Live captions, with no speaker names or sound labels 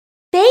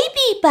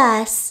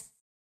BabyBus.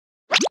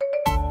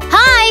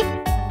 Hi!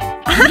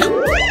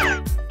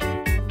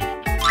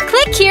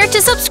 Click here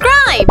to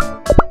subscribe!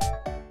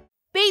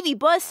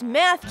 BabyBus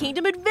Math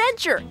Kingdom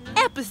Adventure,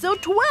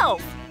 Episode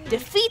 12.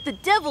 Defeat the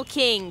Devil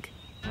King.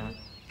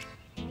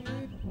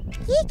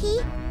 Kiki,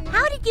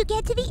 how did you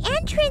get to the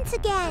entrance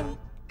again?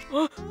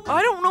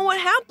 I don't know what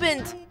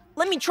happened.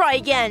 Let me try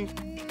again.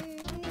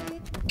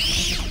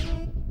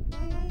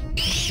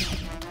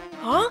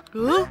 Huh?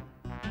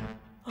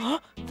 Huh?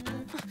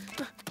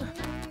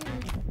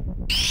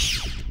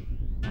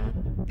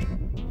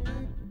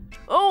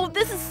 Oh,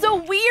 this is so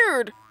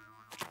weird.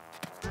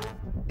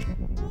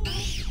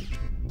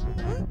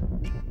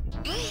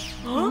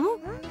 Huh?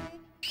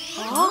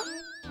 Huh?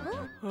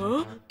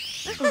 Huh?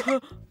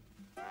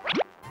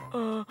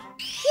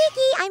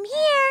 Kiki, I'm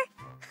here.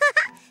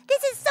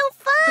 This is so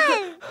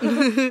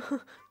fun.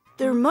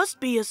 There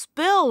must be a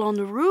spell on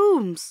the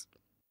rooms.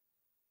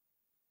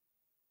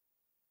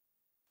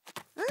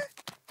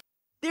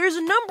 There's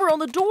a number on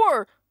the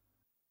door.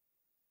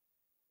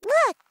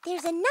 Look,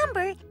 there's a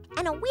number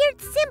and a weird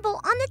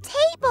symbol on the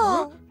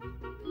table.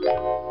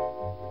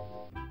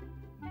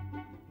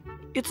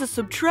 It's a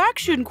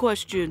subtraction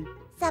question.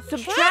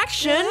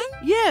 Subtraction?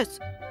 Yes,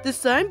 the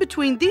sign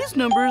between these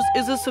numbers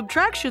is a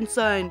subtraction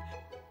sign.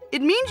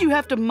 It means you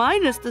have to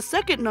minus the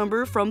second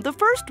number from the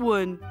first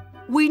one.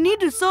 We need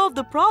to solve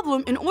the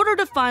problem in order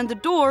to find the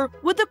door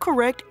with the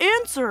correct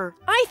answer.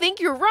 I think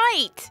you're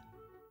right.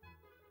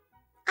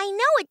 I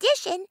know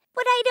addition,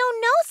 but I don't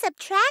know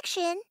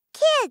subtraction.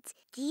 Kids,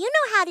 do you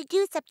know how to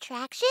do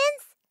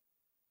subtractions?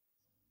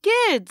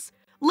 Kids,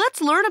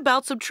 let's learn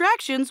about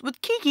subtractions with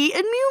Kiki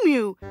and Mew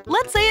Mew.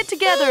 Let's say it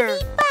together.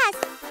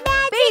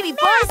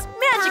 BabyBus,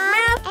 Magic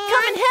Math,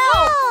 come and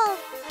help!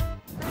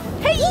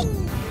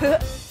 Hey!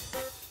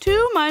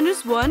 2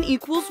 minus 1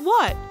 equals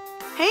what?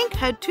 Hank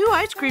had 2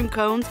 ice cream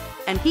cones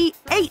and he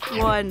ate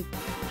one.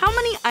 How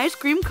many ice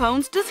cream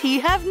cones does he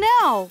have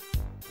now?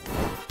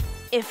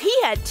 If he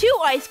had 2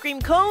 ice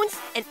cream cones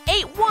and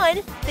ate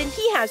one, then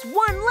he has 1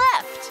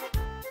 left.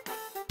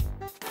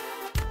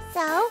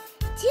 So,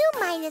 2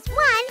 minus 1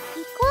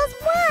 equals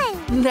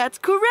 1. That's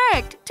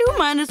correct. 2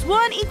 minus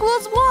 1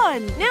 equals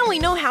 1. Now we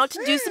know how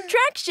to do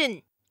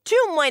subtraction.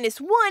 2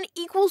 minus 1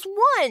 equals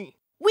 1.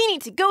 We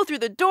need to go through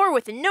the door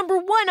with the number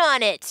 1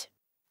 on it.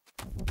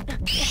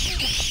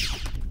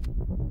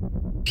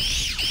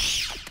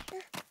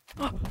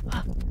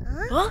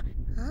 Huh?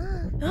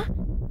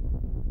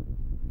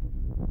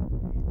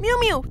 Mew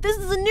Mew, this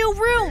is a new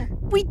room.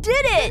 We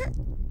did it.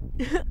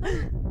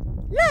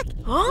 Look,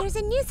 there's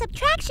a new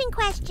subtraction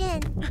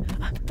question.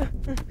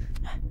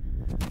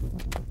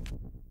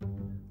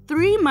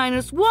 3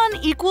 minus 1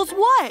 equals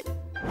what?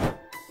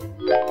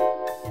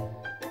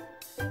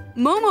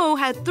 Momo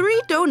had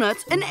 3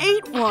 donuts and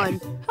ate one.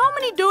 How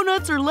many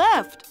donuts are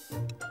left?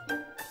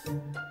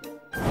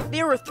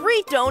 There were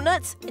 3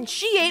 donuts and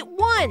she ate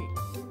 1.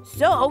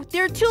 So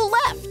there are 2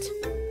 left.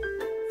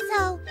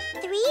 So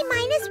 3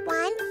 minus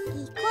 1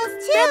 equals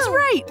 2. That's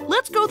right.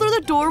 Let's go through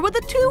the door with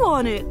a 2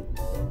 on it.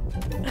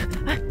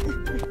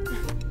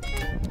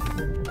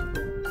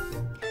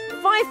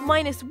 5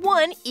 minus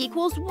 1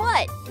 equals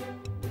what?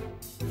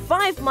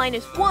 5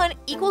 minus 1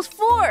 equals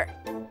 4.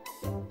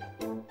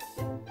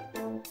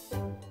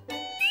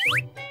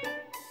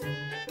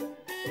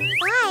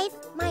 5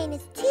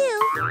 minus 2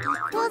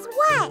 equals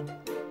what?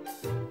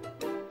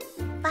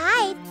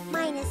 5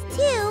 minus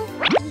 2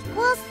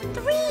 equals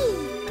 3.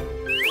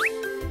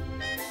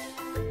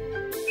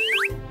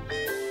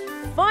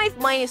 5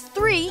 minus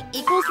 3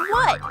 equals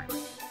what?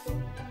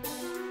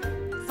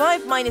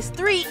 5 minus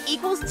 3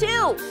 equals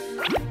 2.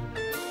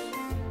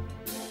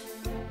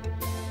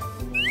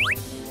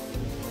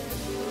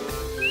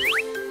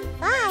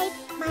 5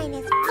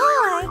 minus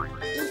 4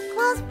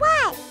 equals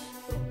what?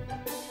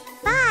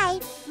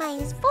 5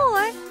 minus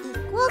 4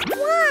 equals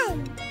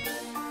 1.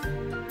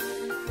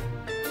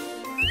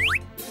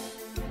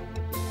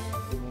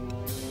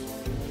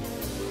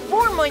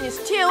 4 minus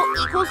 2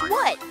 equals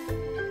what?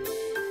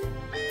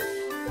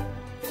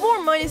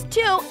 4 minus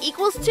 2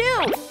 equals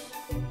 2.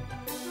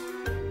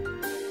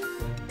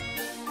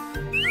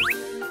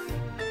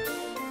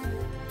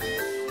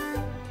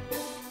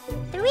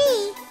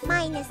 3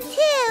 minus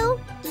 2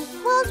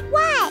 equals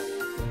what?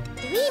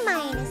 3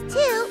 minus 2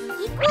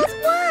 equals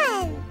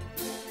 1.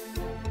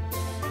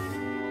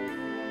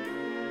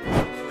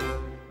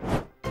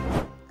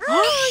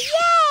 Oh,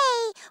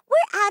 yay!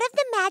 We're out of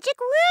the magic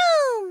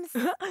rooms!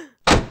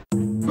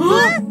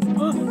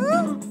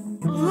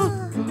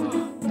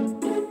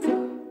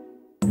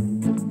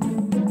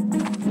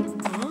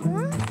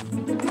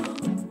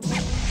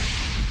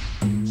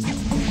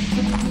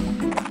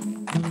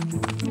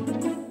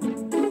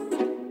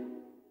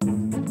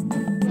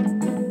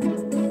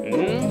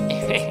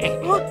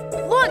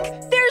 Look,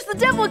 there's the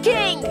Devil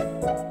King!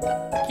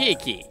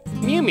 Kiki,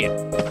 Mew Mew.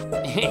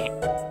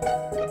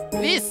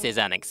 This is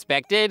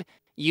unexpected.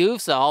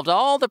 You've solved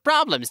all the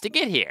problems to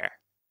get here.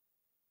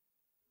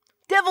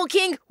 Devil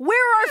King, where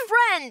are our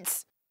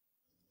friends?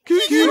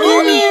 Kiki,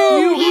 Mew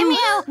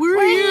Mew,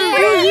 we're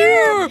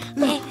here.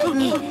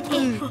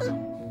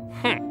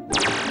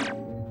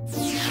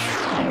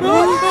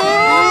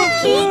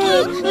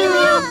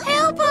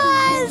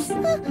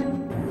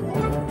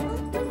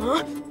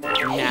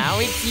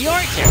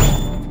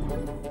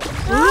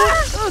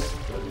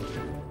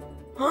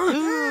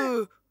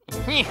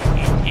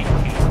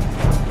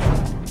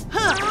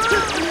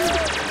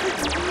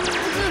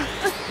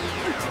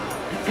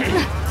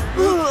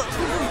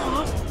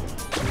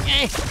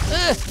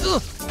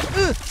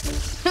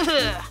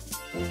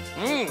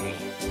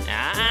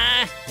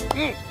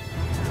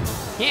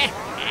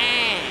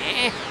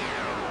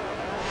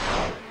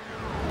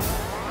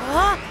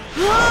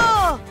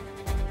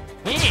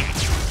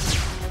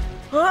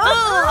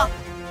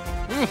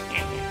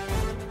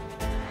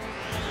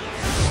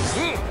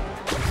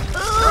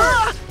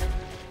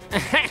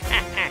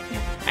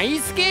 Are you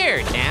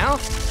scared now?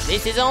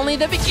 This is only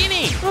the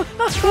beginning.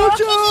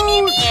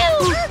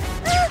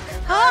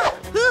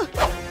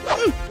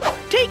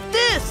 Take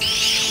this!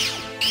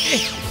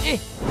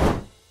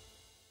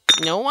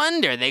 No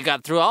wonder they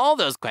got through all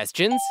those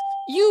questions.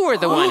 You were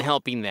the one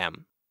helping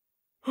them.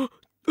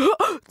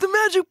 The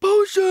magic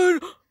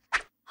potion!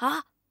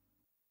 Huh?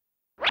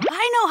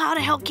 I know how to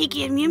help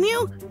Kiki and Mew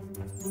Mew.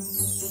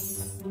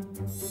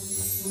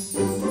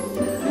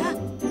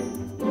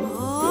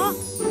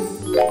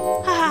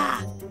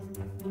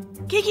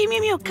 Kiki,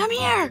 Mew Mew, come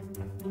here.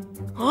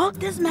 Huh?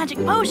 This magic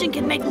potion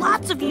can make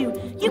lots of you.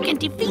 You can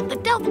defeat the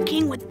Devil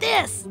King with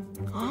this.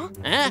 Huh?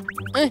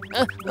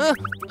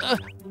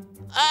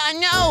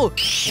 No!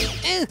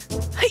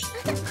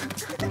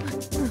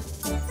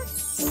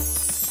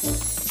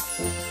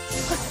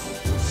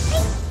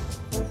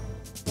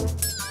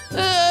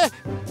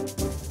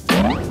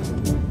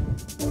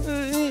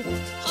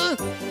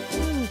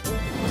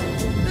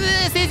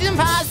 This is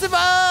impossible!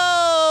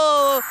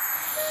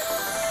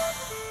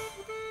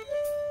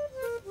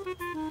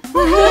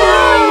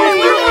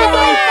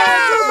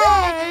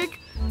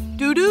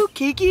 Dudu,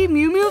 Kiki,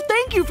 Mew Mew,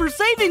 thank you for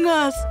saving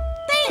us.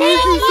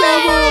 Thank you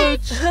so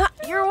much.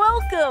 You're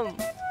welcome.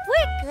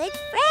 We're good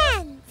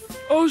friends.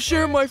 I'll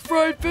share my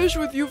fried fish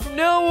with you from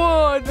now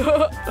on. I'm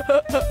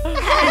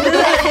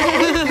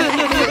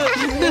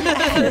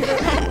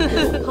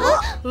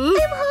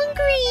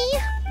hungry.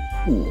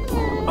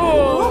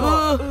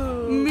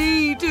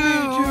 Me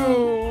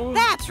too.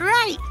 That's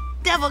right.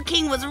 Devil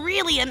King was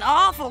really an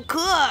awful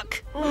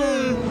cook.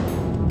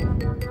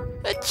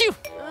 Achoo!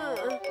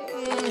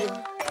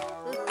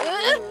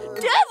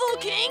 Devil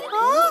King?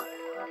 Huh?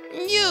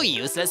 You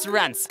useless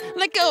runts!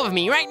 Let go of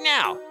me right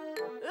now!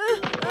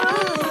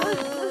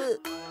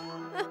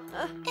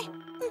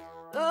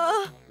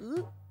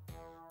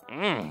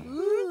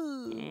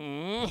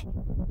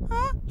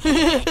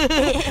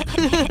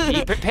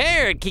 Be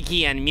prepared,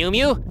 Kiki and Mew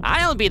Mew.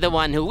 I'll be the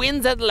one who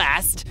wins at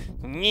last.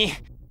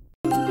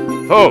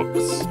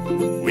 Folks,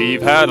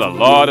 we've had a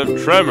lot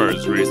of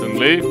tremors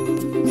recently,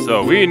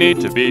 so we need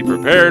to be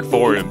prepared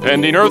for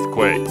impending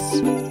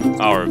earthquakes.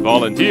 Our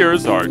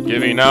volunteers are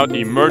giving out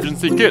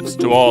emergency kits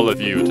to all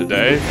of you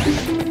today.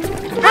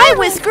 Hi,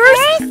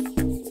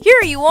 Whiskers!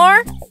 Here you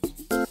are.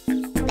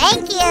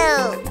 Thank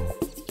you.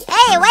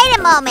 Hey, wait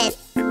a moment.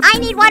 I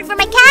need one for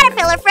my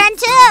caterpillar friend,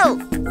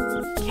 too.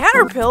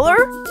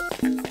 Caterpillar?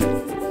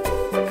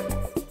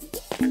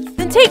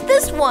 Then take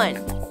this one.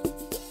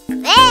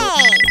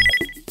 Thanks.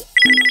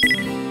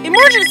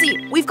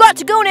 Emergency! We've got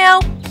to go now.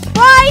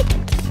 Bye!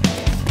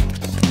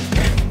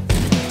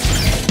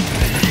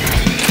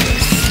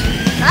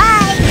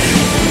 Bye.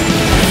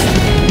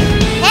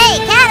 Hey,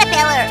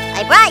 caterpillar!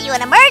 I brought you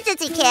an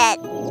emergency kit.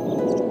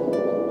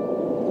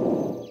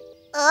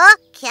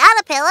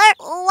 Caterpillar,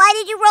 why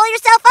did you roll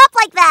yourself up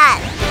like that?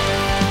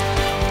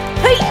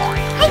 Hey!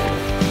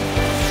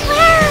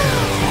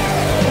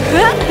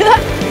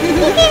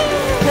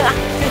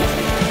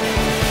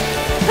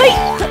 Hey!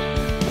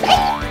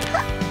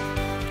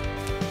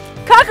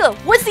 Kaka,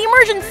 what's the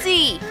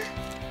emergency?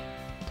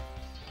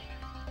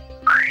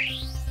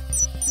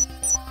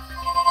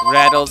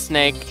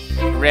 Rattlesnake,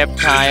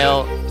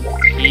 reptile.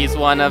 He's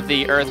one of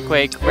the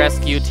earthquake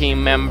rescue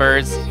team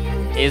members.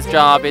 His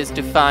job is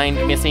to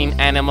find missing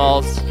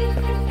animals.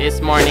 This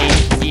morning,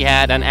 he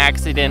had an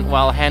accident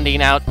while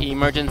handing out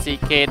emergency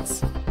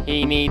kits.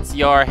 He needs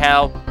your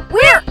help.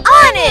 We're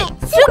on it!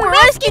 Super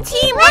Rescue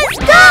Team, let's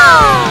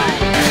go!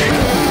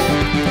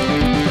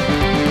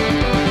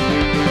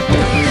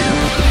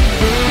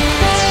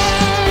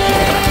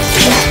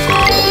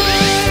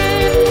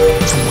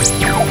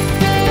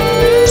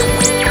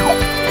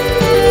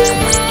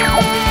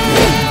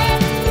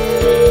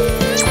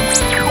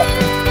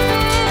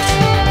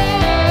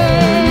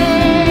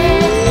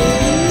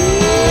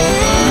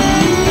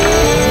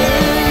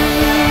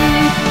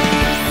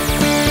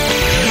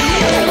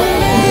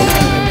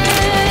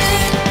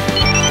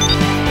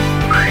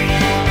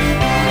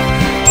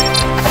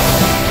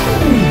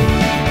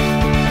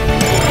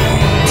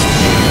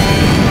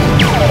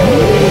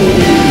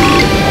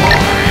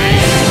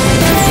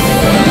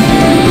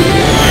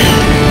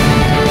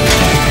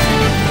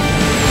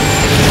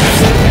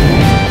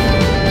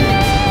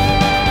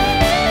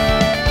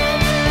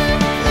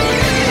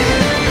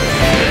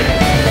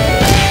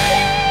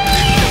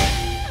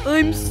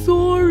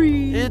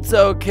 It's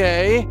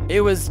okay.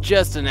 It was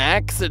just an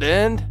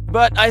accident.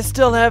 But I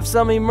still have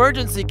some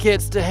emergency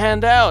kits to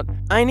hand out.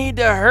 I need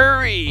to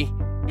hurry.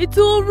 It's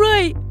all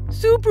right.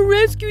 Super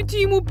Rescue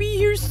Team will be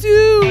here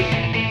soon. See?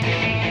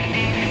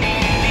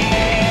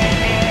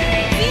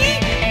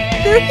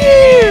 They're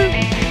here.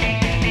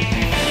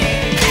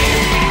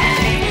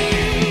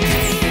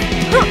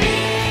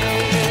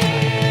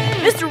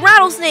 Mr.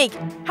 Rattlesnake,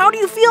 how do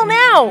you feel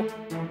now?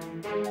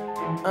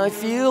 I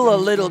feel a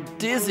little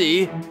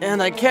dizzy,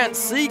 and I can't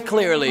see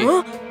clearly.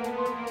 Huh?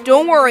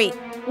 Don't worry,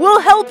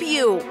 we'll help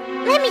you.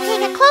 Let me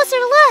take a closer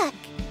look.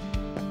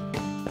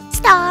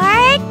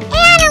 Start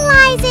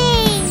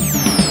analyzing.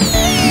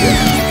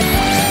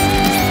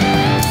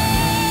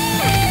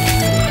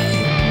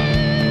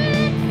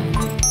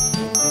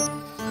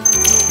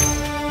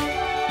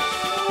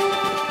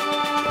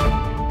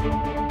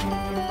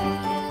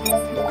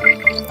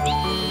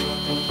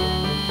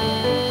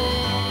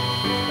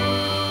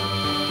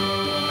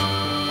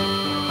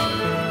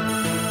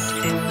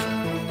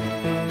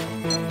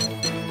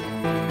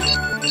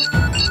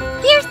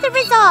 Here's the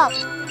result.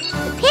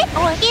 The pit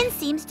organ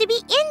seems to be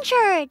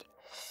injured.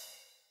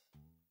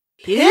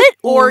 Pit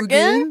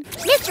organ?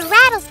 Mr.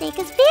 Rattlesnake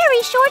is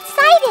very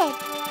short-sighted.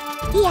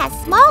 He has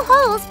small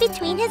holes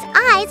between his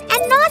eyes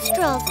and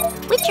nostrils,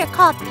 which are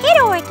called pit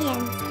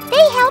organs.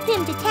 They help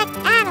him detect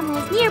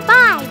animals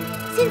nearby,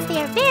 since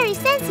they are very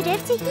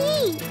sensitive to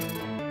heat.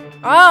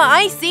 Ah,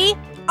 I see.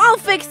 I'll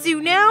fix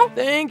you now.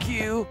 Thank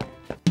you.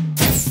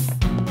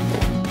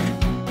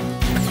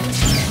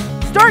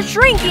 Start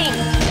shrinking.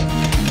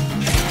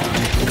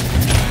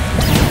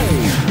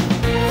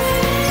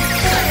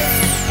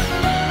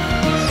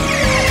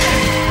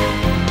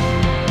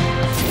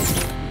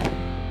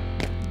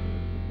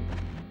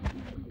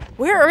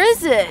 Where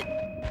is it?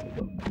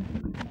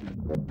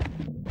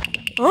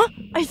 Huh?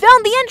 I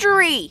found the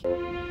injury!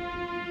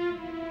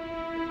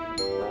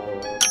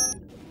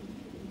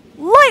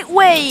 Light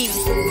waves!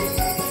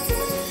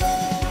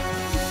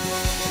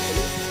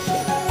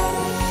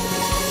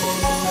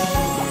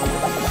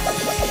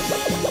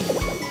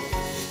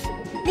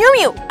 Mew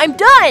Mew, I'm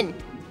done!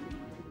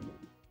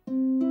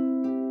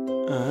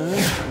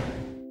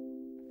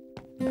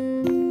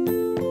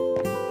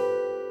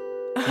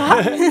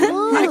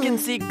 I can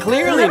see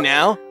clearly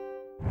now.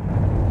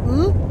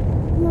 Huh?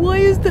 Why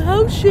is the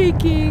house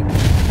shaking?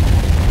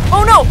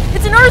 Oh no,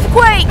 it's an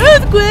earthquake!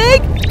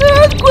 Earthquake!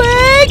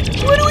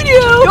 Earthquake! What do we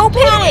do? Don't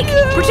panic!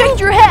 Protect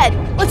your head!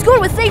 Let's go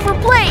to a safer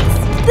place!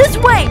 This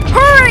way!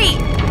 Hurry!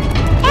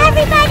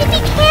 Everybody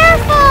be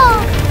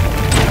careful!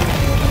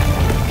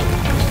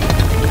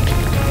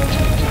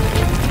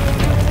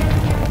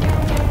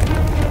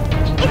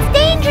 It's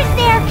dangerous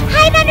there!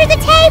 Hide under the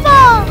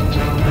table!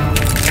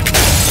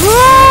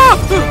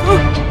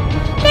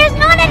 There's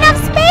not enough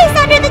space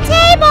under the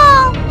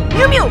table!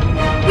 Mew Mew,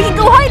 we can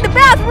go hide in the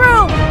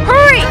bathroom!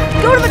 Hurry!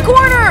 Go to the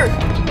corner!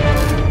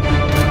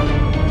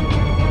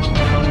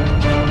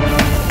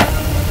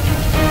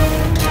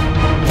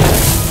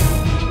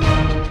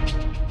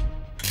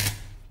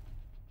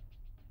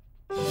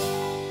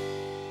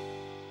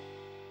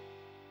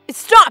 It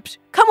stopped!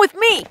 Come with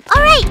me!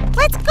 All right,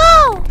 let's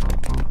go!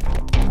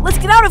 Let's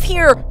get out of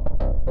here!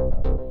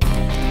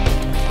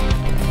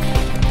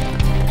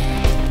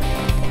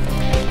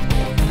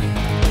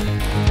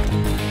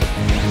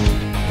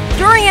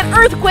 During an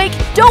earthquake,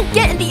 don't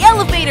get in the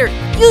elevator!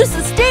 Use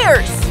the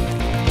stairs!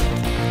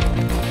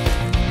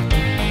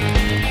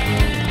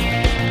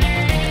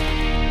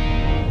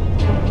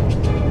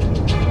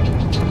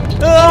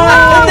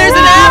 Oh, there's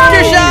an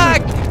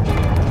aftershock!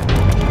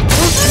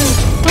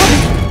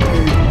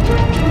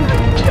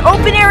 The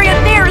open area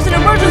there is an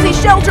emergency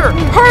shelter!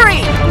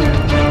 Hurry!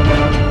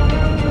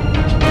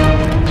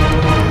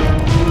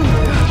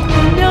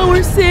 Now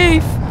we're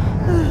safe.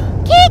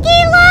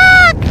 Kiki,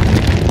 look!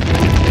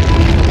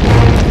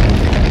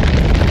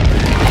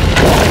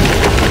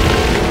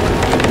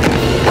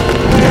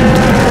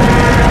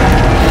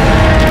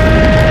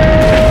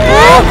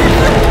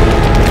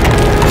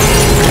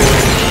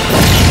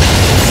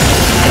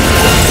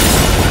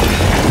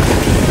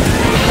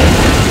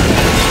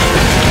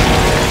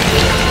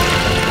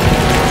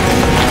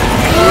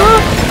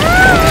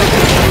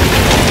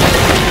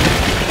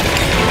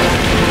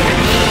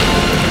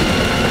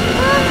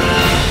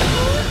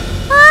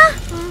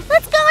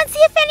 Let's go and see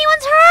if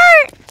anyone's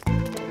hurt!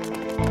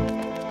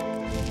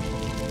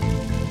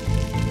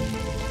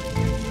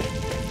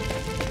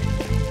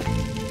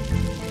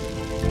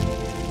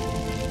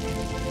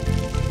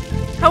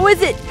 How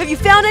is it? Have you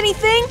found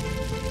anything?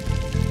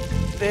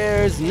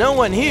 There's no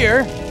one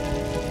here.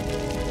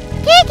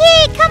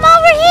 Kiki, come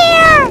over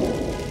here!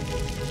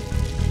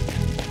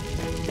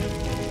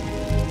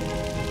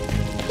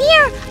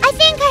 Here, I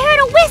think I heard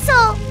a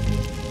whistle!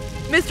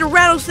 Mr.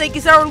 Rattlesnake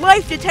is our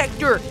life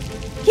detector!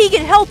 He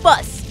can help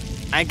us!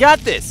 I got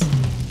this.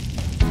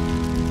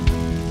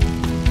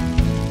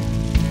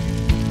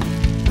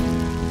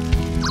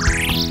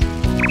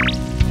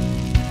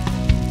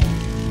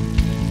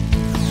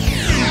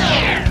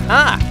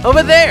 Ah,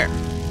 over there.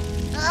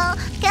 Oh,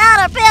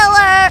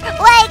 Caterpillar,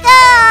 wake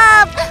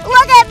up!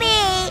 Look at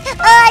me!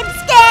 I'm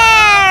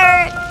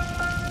scared!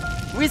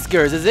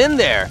 Whiskers is in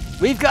there.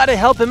 We've got to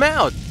help him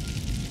out.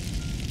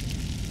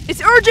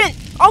 It's urgent!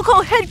 I'll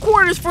call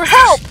headquarters for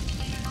help!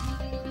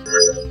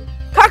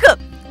 Kaka!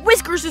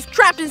 Whiskers is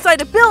trapped inside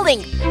a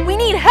building! We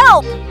need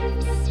help!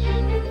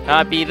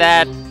 Copy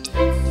that.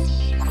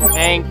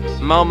 Hank,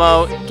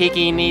 Momo,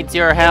 Kiki needs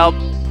your help.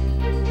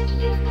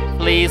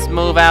 Please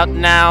move out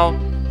now.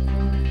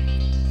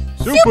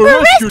 Super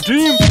Rescue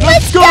Team,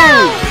 let's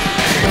go!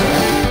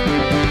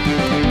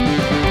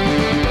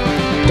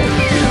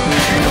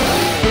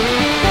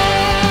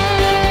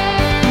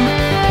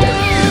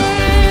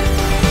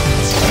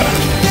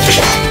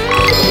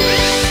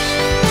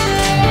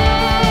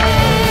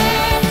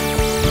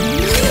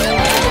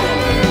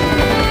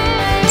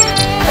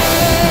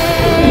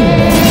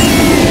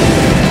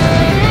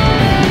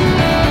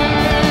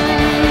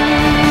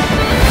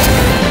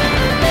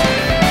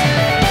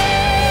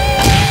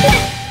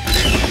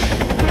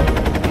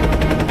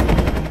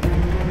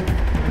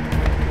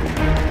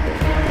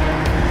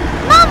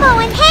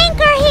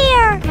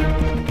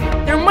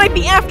 Might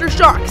be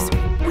aftershocks.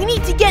 We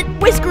need to get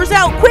Whiskers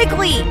out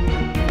quickly.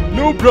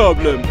 No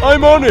problem.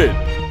 I'm on it.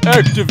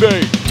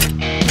 Activate.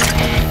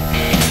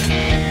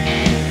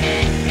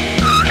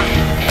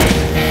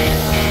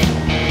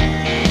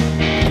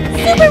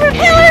 Super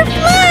Repeller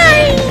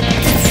fly!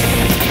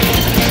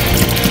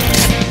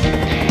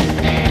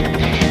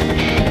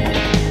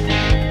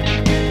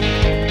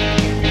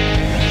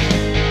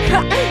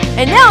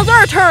 And now's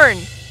our turn.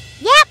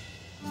 Yep.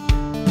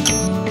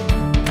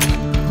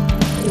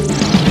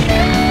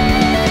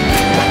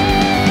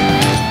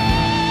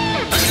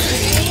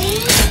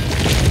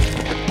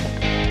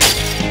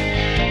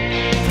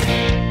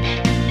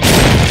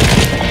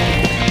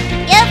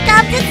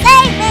 To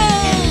save me!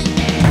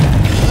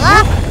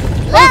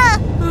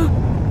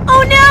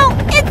 Oh no!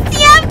 It's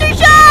the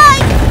aftershock!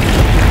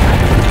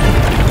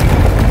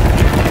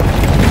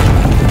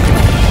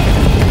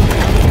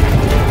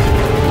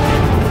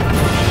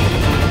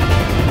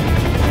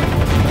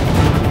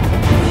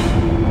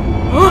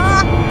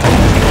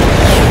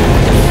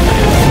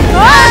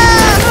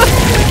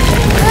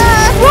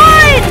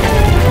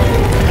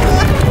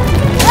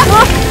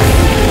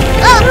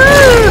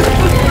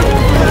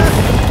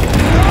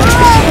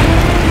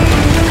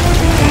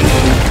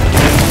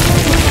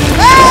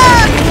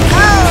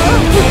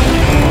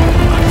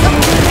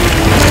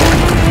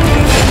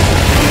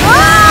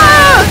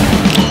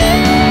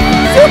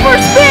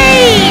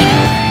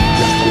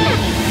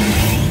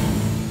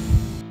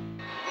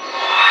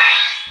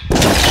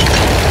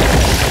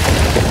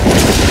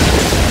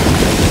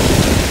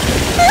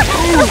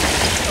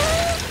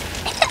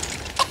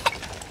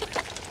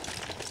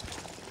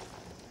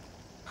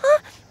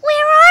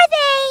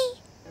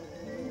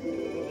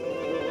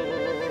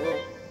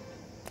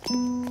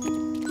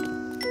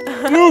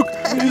 Look,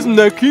 isn't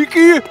that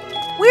Kiki?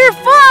 We're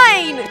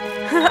fine!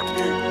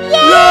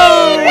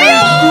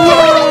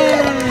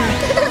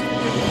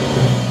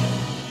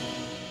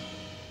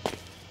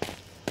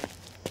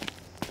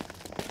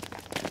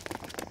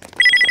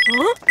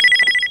 Huh?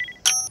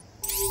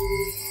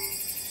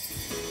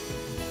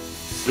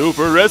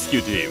 Super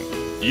Rescue Team,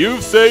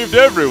 you've saved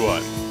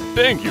everyone.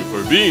 Thank you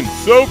for being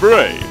so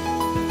brave.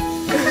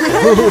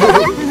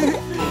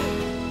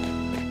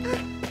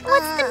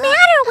 What's the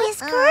matter,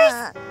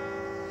 Whiskers?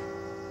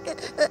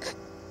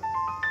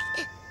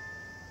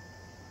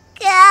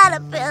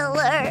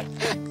 Caterpillar.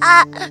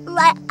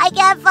 I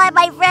can't find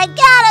my friend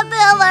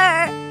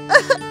Caterpillar.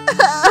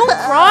 Don't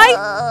cry.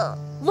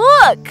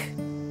 Look.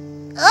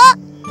 Oh,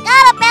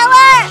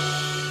 Caterpillar!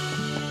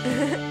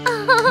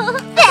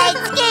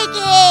 Thanks,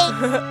 Kiki.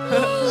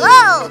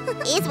 Whoa,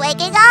 he's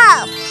waking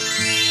up.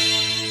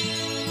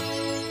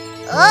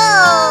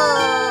 Oh.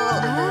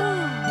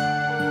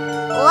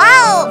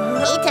 Wow,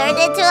 he turned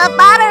into a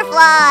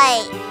butterfly.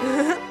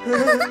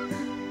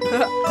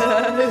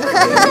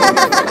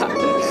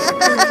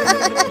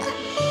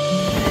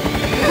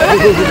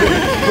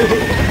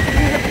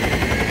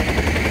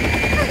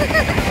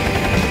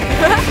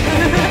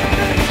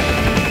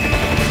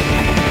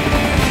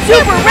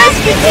 Super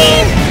Rescue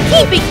Team,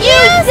 keeping you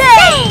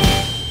safe!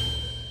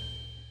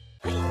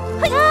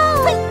 Go!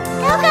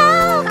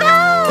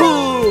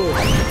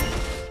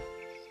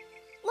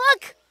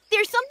 Look,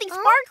 there's something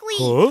sparkly.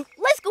 Huh?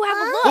 Let's go have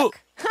a look.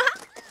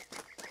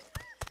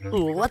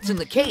 Ooh, what's in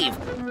the cave?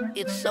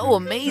 It's so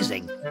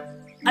amazing.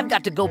 I've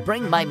got to go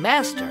bring my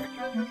master.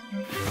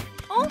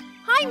 Oh,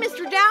 hi,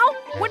 Mr. Dow.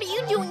 What are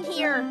you doing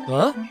here?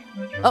 Huh?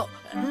 Oh,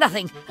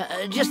 nothing.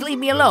 Just leave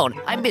me alone.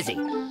 I'm busy.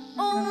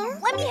 Oh,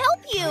 let me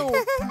help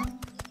you.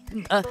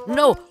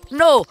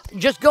 No,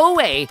 just go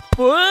away.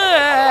 Oh,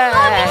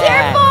 be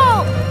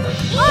careful!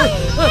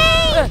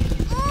 Hey,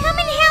 come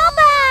and help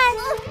us!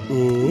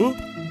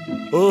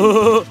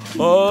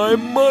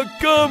 I'm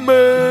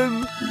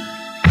coming.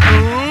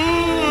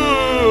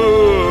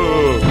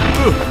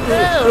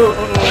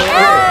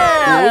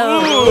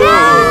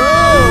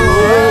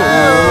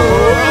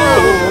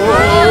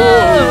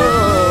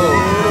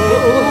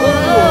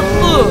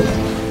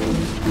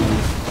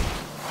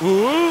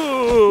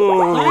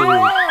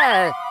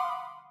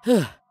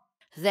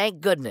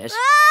 Thank goodness.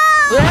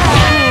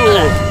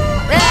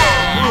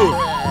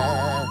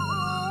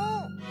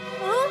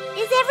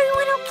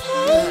 everyone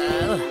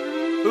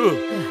okay?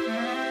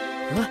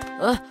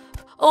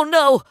 Oh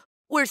no!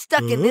 We're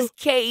stuck in this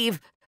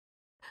cave.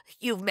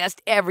 You've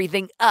messed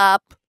everything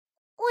up.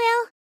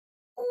 Well,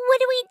 what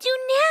do we do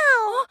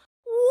now?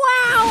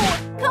 Wow!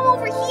 Come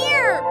over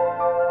here!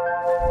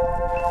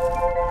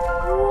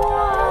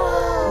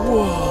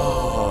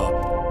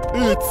 Wow!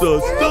 It's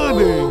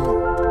stunning!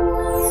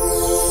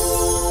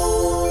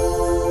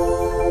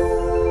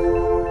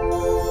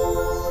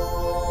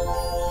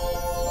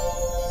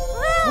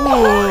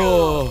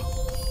 Whoa!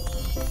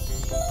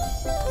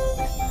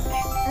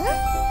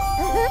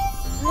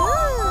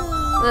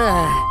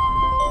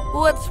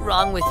 What's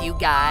wrong with you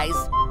guys?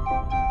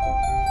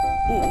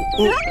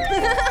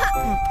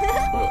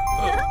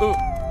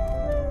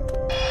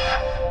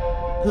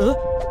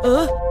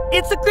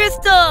 It's a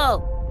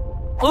crystal!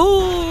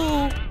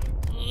 Ooh!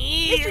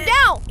 Mr.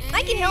 Dow,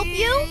 I can help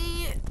you.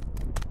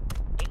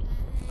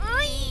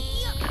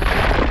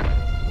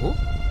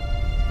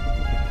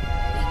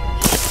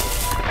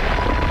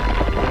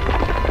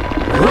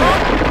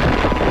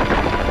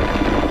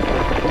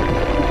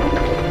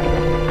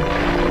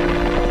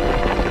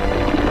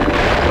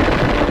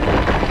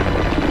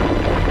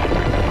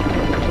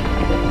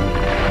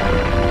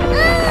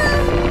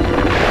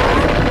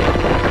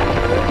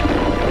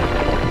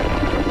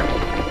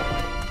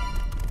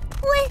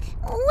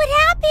 What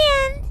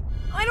happened?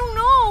 I don't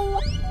know.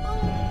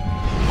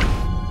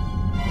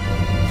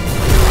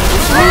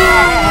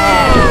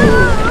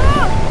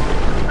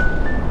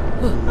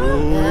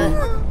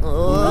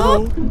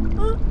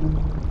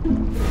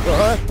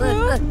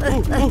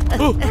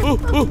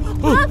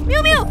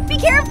 Mew Mew, be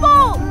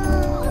careful!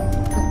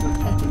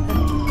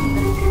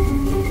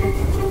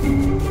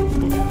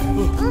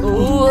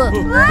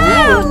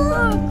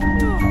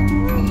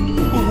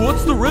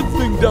 What's the red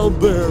thing down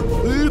there?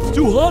 It's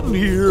too hot in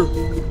here.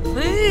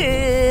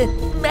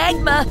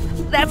 Magma!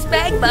 That's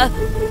magma!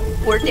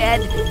 We're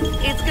dead.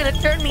 It's gonna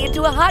turn me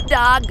into a hot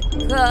dog.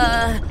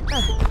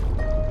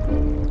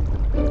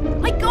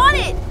 I got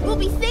it! We'll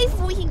be safe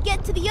when we can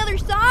get to the other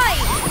side.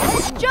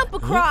 Let's jump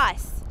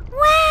across.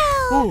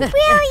 Wow!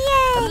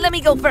 Brilliant! Let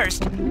me go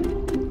first.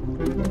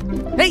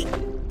 Hey!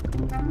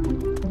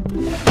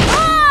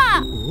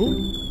 Ah!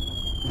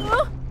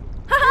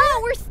 Haha,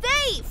 we're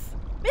safe!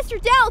 Mr.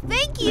 Dow,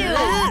 thank you!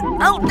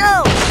 Oh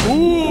no!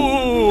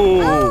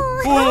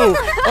 Oh,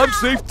 I'm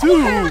safe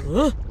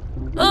too.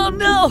 Oh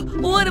no!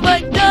 What have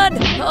I done?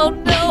 Oh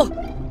no!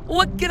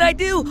 What can I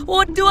do?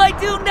 What do I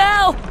do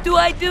now?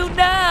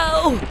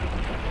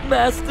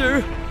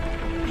 Master,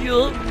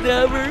 you'll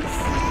never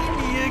see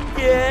me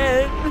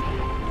again.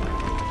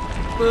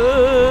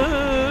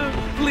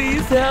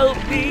 Please help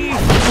me.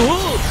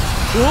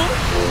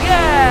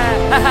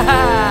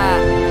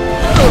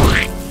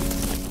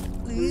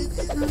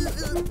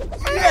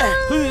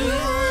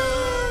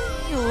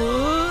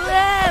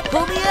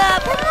 Pull me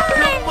up!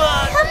 Come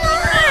on!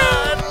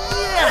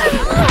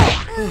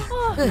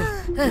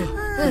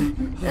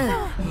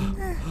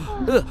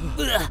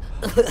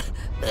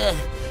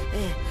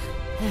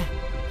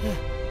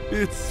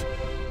 It's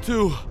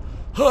too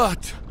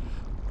hot.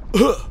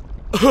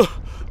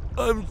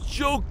 I'm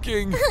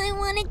choking. I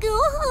want to go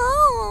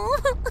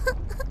home.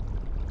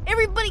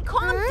 Everybody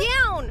calm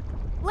down!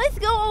 Let's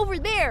go over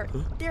there.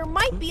 There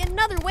might be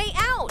another way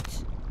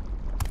out.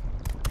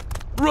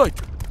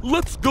 Right,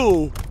 let's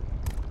go.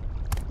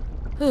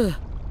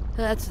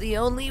 That's the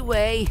only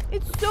way.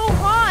 It's so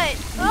hot.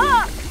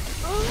 Ah!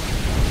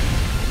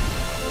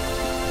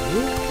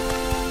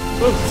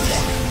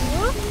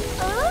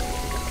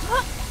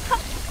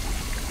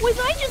 Was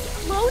I just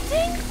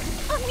floating?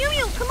 Mew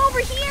Mew, come over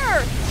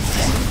here.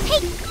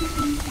 Hey!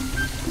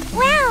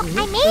 Wow,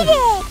 I made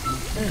it!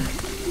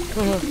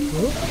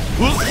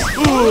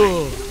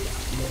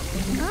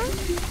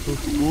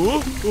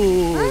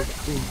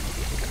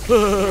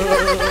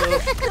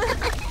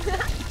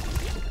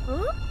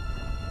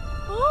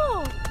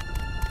 Oh.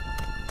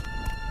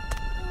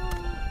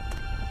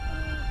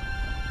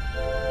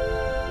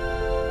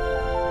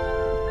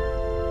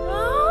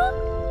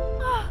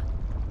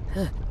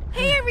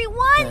 Hey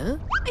everyone!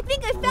 I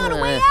think I found a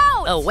way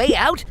out! A way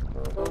out?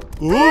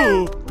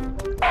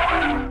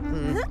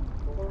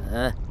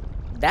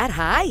 That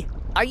high?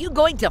 Are you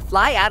going to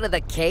fly out of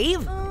the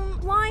cave?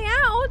 Fly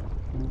out?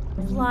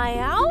 Fly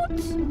out?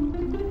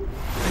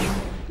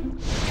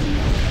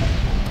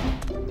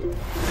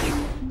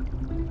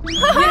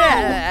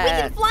 Yeah. We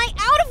can fly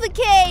out of the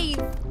cave!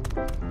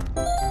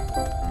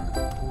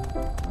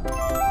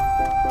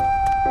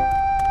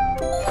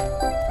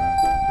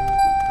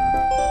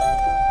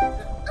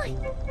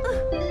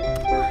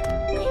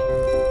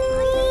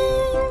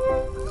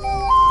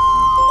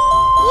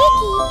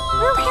 Yicky,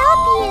 we'll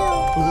help you.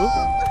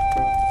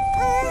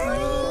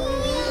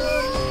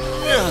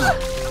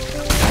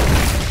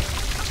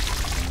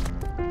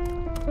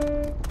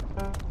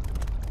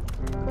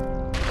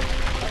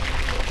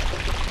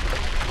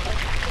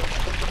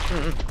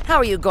 How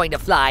are you going to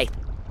fly?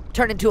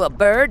 Turn into a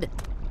bird?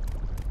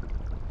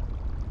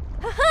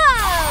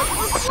 Ha-ha!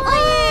 We're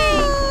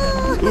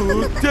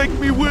flying! Take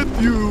me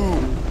with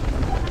you.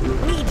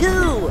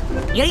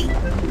 Yay!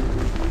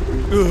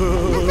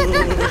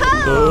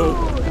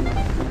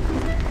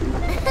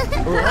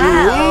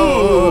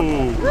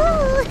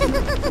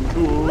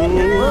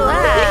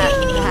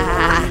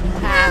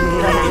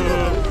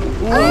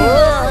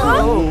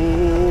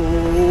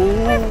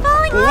 We're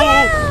falling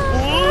down!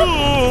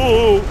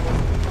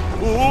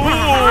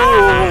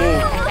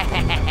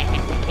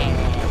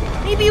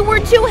 Maybe we're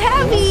too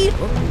heavy.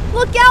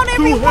 Look out, Too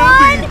everyone!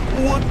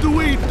 heavy. What do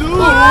we do?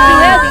 Too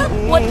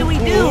heavy. What do we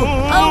do?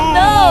 Oh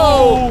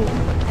no!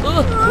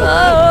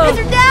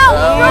 Mr. Dow,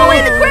 throw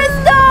away the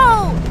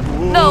crystal!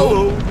 No!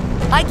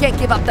 I can't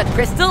give up that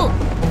crystal!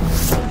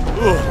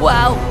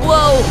 Wow!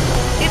 Whoa!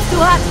 It's too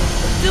hot!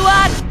 Too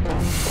hot!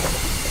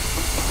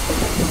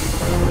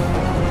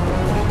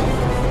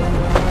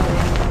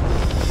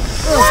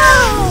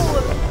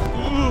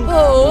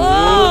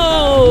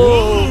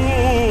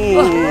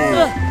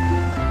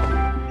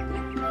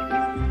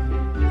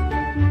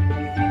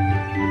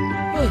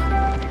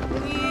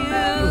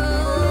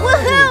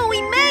 Woohoo! We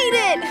made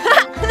it!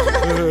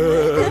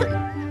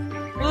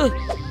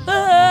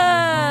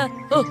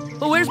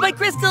 Where's my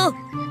crystal?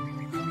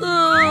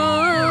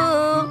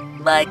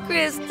 My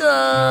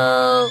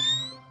crystal!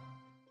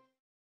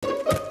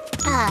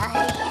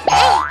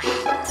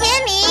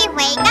 Timmy,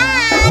 wake up!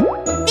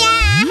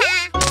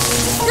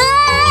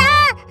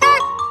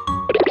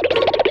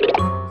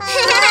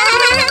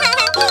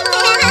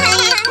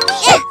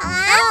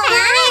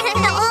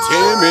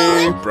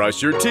 Timmy,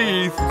 brush your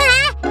teeth.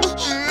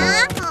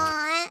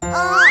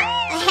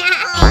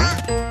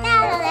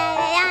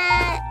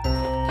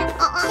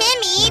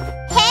 Timmy,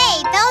 hey,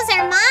 those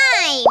are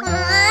mine.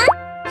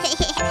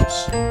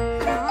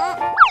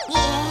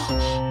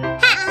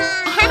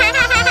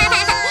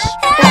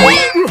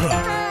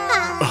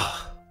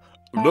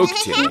 Look,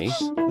 Timmy,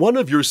 one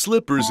of your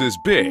slippers is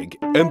big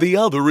and the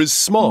other is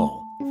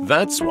small.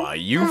 That's why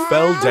you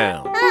fell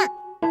down.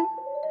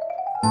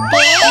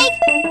 Big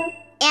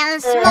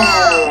and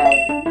small.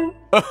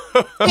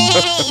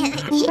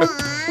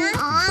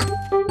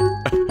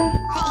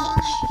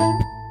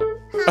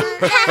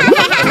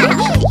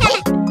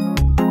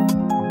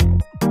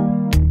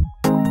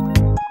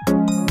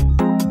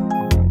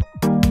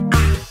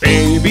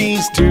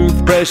 Baby's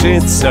toothbrush,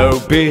 it's so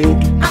big.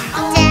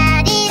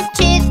 Daddy's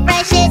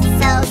toothbrush is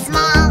so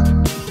small.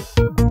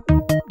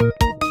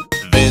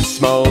 This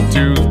small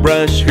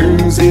toothbrush,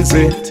 whose is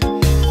it?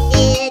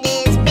 It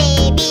is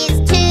baby's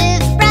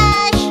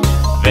toothbrush.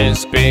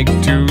 This big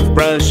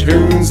toothbrush,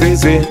 whose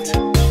is it?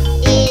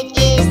 It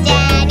is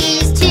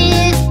Daddy's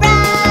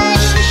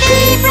toothbrush.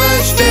 They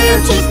brush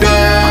their teeth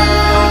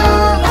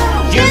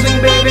now,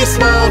 using baby's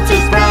small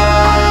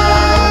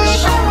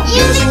toothbrush.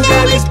 Using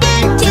Daddy's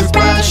big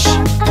toothbrush,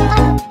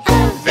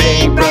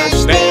 they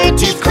brush their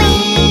teeth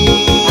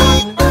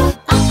clean.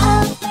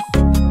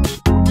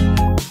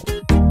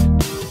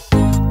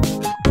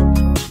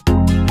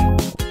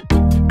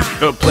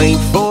 The plate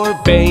for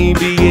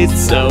baby, it's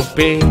so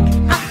big.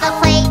 The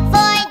plate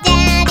for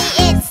Daddy,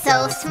 it's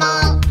so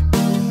small.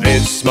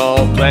 This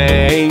small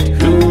plate,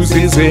 whose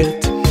is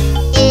it?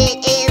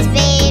 It is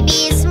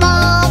baby's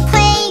small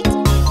plate.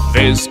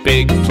 This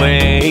big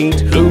plate,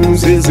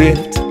 whose is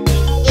it?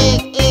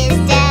 It is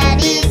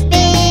Daddy's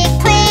big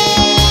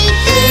plate.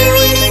 They're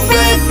eating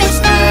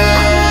breakfast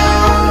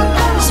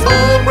now.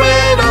 Small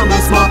bread on the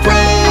small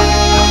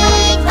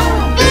plate.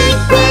 Big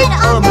bread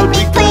on the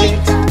big plate.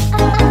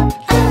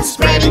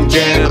 Spreading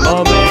jam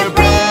on their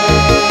bread.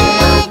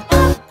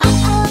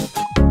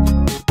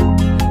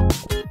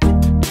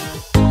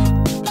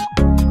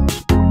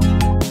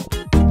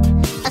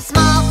 A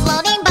small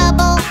floating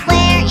bubble,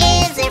 where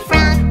is it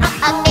from?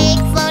 A big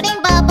floating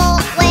bubble,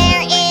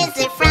 where is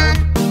it from?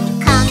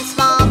 Come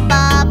small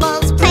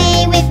bubbles,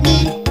 play with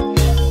me.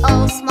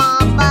 Oh small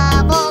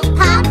bubbles,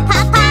 pop,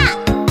 pop, pop.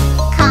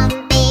 Come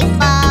big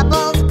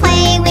bubbles,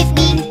 play with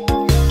me.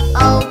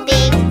 Oh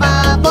big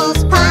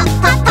bubbles, pop,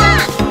 pop,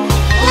 pop.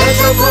 Let's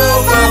all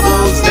blow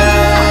bubbles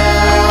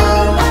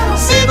down.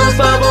 See those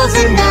bubbles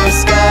in the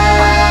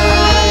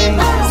sky.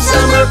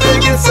 Some are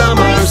big and some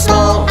are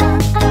small.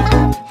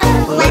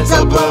 Let's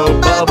all blow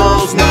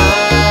bubbles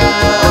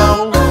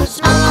now.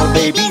 Small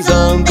babies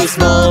on the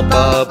small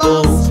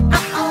bubbles.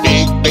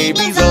 Big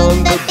babies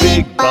on the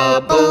big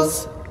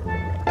bubbles.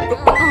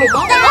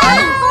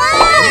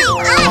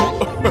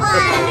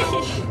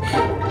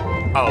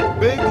 A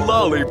big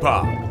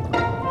lollipop.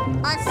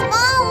 A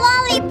small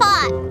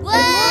lollipop.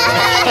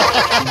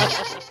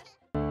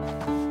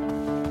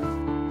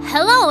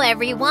 Hello,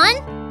 everyone.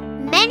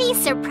 Many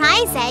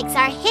surprise eggs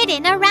are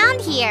hidden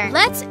around here.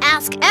 Let's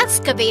ask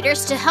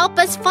excavators to help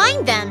us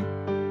find them.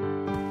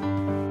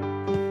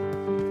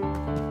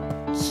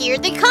 Here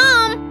they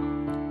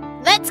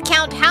come. Let's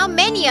count how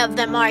many of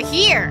them are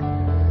here.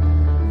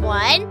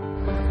 1,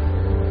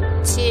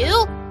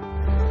 2,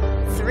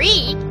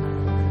 3,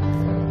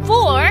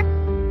 4,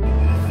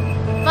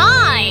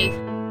 5.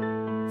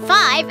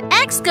 5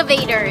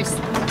 excavators.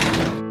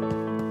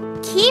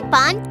 Keep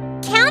on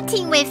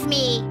counting with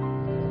me.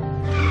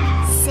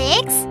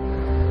 6,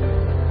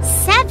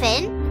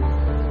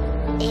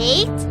 7,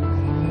 8,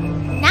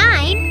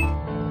 9,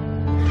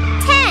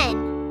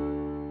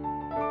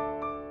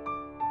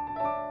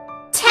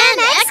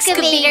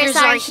 excavators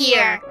are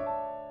here.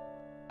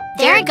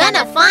 They're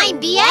gonna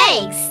find the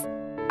eggs.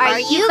 Are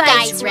you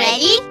guys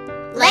ready?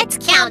 Let's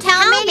count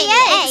how many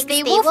eggs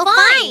they will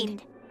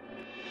find.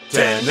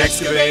 10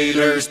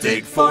 excavators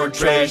dig for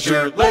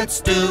treasure. Let's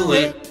do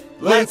it.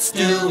 Let's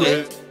do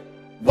it.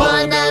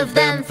 One of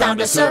them found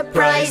a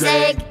surprise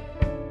egg.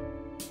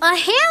 A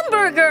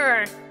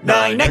hamburger.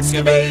 9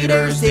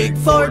 excavators dig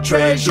for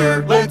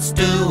treasure. Let's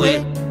do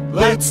it.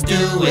 Let's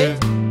do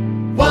it.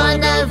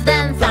 One of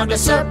them found a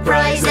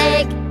surprise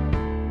egg.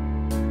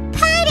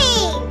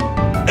 Pudding!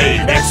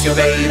 8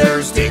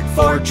 excavators dig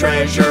for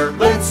treasure.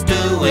 Let's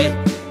do it.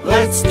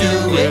 Let's do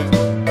it.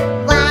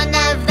 One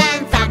of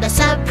them found a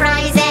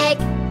surprise egg.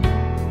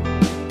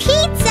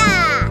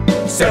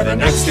 Pizza!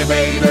 7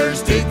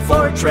 excavators dig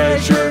for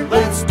treasure.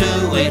 Let's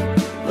do it.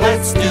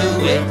 Let's do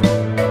it.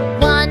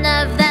 One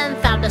of them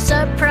found a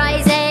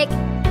surprise egg.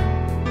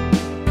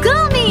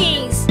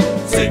 Gummies!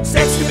 6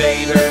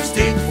 excavators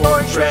dig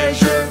for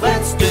treasure.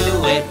 Let's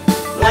do it.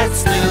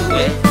 Let's do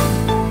it.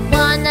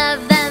 One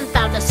of them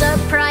found a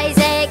surprise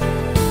egg.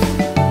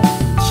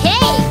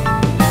 Cake!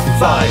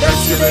 5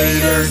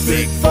 excavators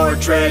dig for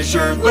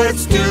treasure.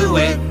 Let's do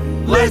it.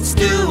 Let's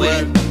do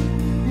it.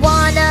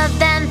 One of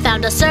them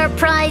found a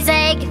surprise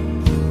egg.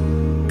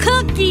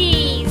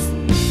 Cookies!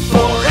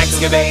 4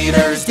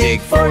 excavators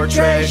dig for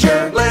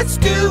treasure. Let's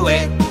do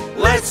it.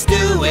 Let's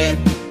do it.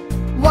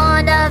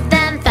 One of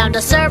them found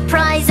a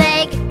surprise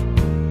egg.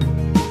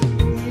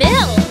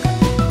 Milk!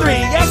 3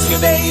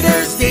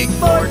 excavators dig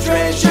for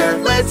treasure.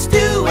 Let's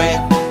do it.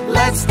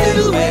 Let's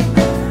do it.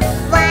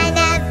 One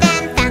of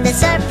them found a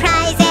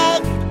surprise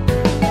egg.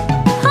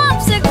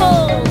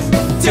 Popsicles!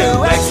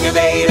 2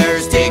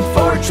 excavators dig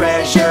for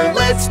treasure.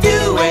 Let's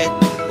do it.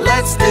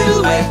 Let's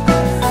do it.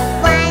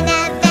 One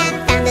of them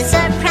found a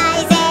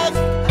surprise egg.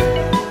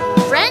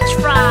 French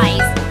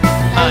fries!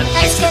 An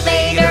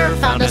excavator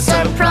found a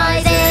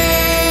surprise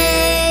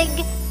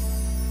egg.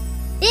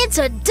 It's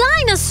a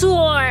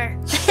dinosaur!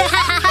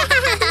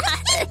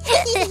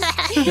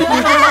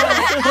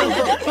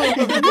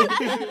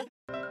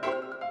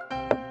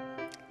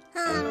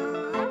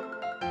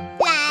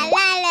 La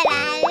la la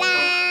la la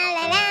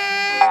la la.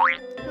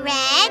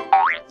 Red,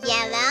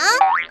 yellow,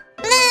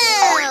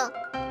 blue.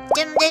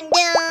 Dum dum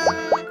dum.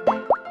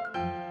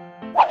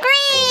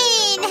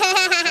 Green.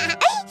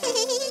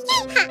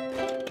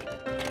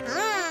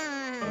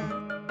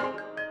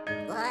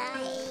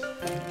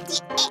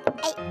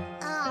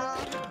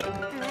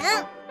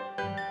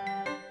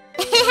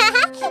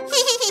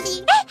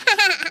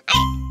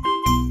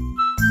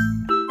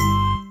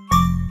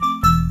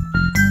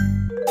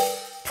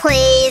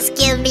 Please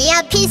give me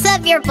a piece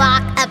of your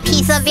block, a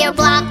piece of your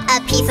block, a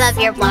piece of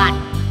your block.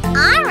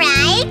 All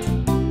right.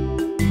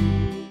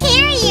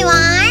 Here you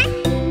are.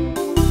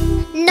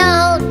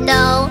 No,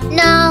 no,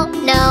 no,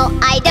 no,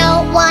 I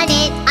don't want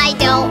it, I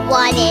don't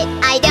want it,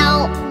 I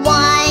don't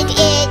want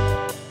it.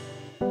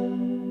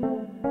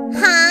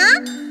 Huh?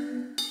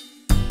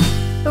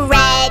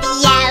 Red,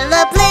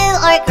 yellow, blue,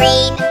 or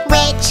green,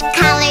 which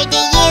color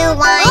do you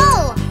want?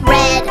 Oh.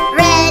 Red,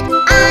 red,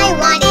 I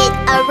want it,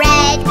 a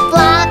red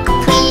block,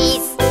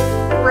 please.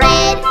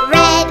 Red,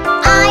 red,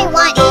 I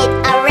want it,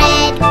 a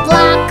red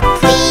block,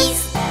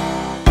 please.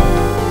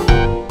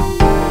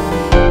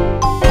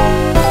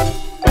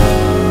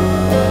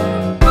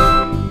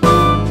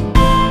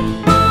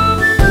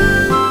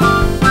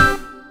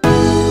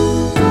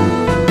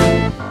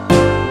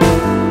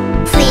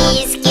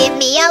 Please give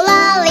me a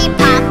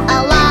lollipop, a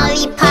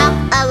lollipop,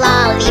 a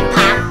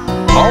lollipop.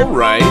 All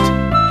right,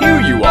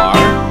 here you are.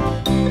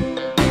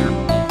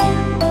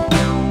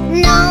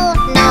 No,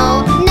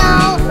 no,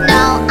 no,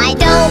 no, I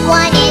don't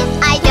want it,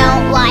 I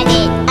don't want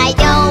it, I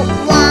don't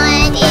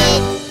want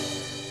it.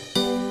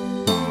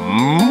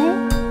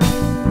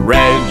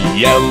 Red,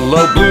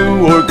 yellow,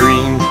 blue, or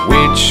green,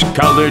 which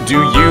color do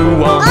you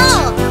want?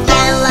 Oh,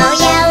 yellow,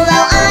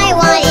 yellow, I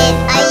want it,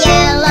 a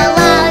yellow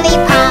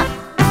lollipop.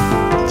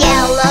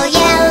 Yellow,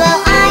 yellow,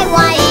 I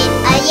want it,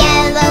 a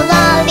yellow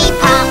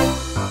lollipop.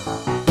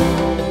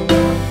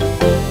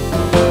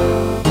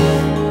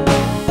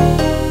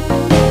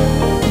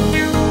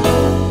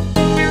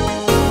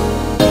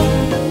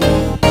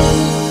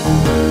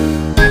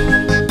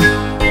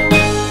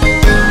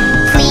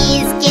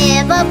 Please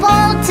give a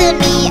bowl to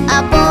me,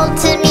 a bowl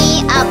to me,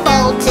 a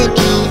bowl to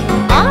me.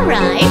 All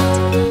right.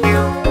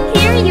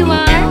 Here you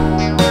are.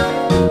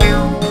 No,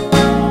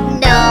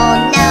 no,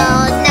 no,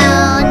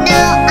 no,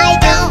 I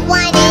don't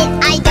want it,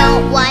 I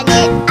don't want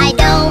it, I